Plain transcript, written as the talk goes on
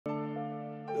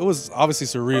was obviously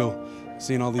surreal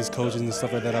seeing all these coaches and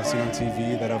stuff like that I've seen on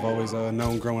TV that I've always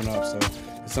known growing up. So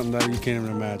it's something that you can't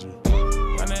even imagine.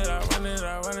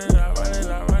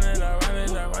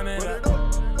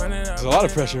 There's a lot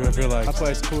of pressure, I feel like. That's why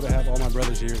it's cool to have all my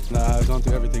brothers here that I've gone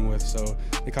through everything with. So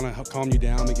they kind of calm you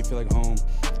down, make you feel like home.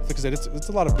 Like I said, it's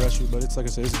a lot of pressure, but it's like I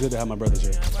said, it's good to have my brothers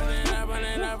here.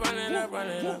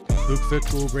 Luke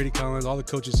Fickle, Brady Collins, all the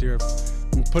coaches here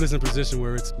have put us in a position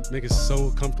where it's make us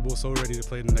so comfortable, so ready to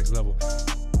play at the next level.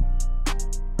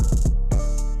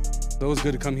 So it was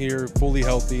good to come here fully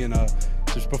healthy and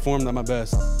just perform at my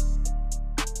best.